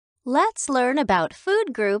Let's learn about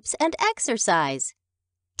food groups and exercise.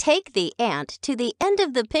 Take the ant to the end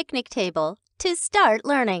of the picnic table to start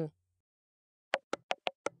learning.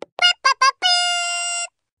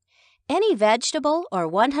 Any vegetable or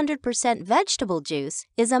 100% vegetable juice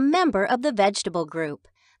is a member of the vegetable group.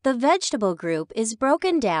 The vegetable group is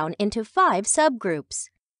broken down into 5 subgroups.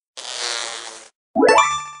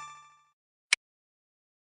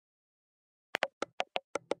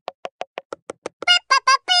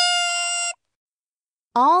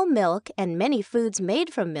 All milk and many foods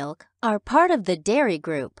made from milk are part of the dairy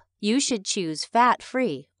group. You should choose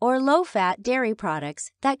fat-free or low-fat dairy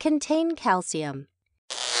products that contain calcium.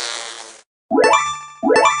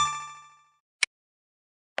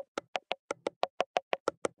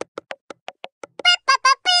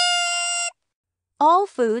 All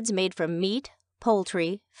foods made from meat,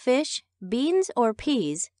 poultry, fish, beans or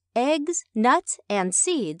peas, eggs, nuts, and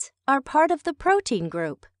seeds are part of the protein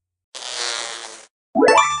group.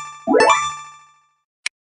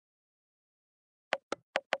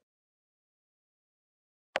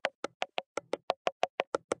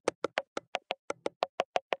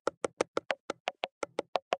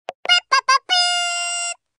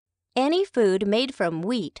 Any food made from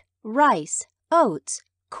wheat, rice, oats,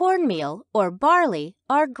 cornmeal, or barley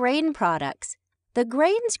are grain products. The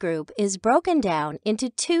grains group is broken down into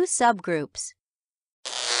 2 subgroups.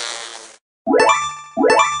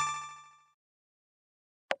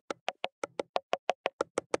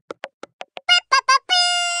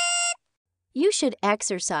 You should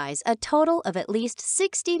exercise a total of at least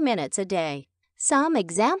 60 minutes a day. Some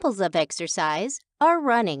examples of exercise are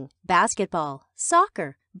running, basketball,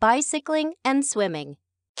 soccer, bicycling, and swimming.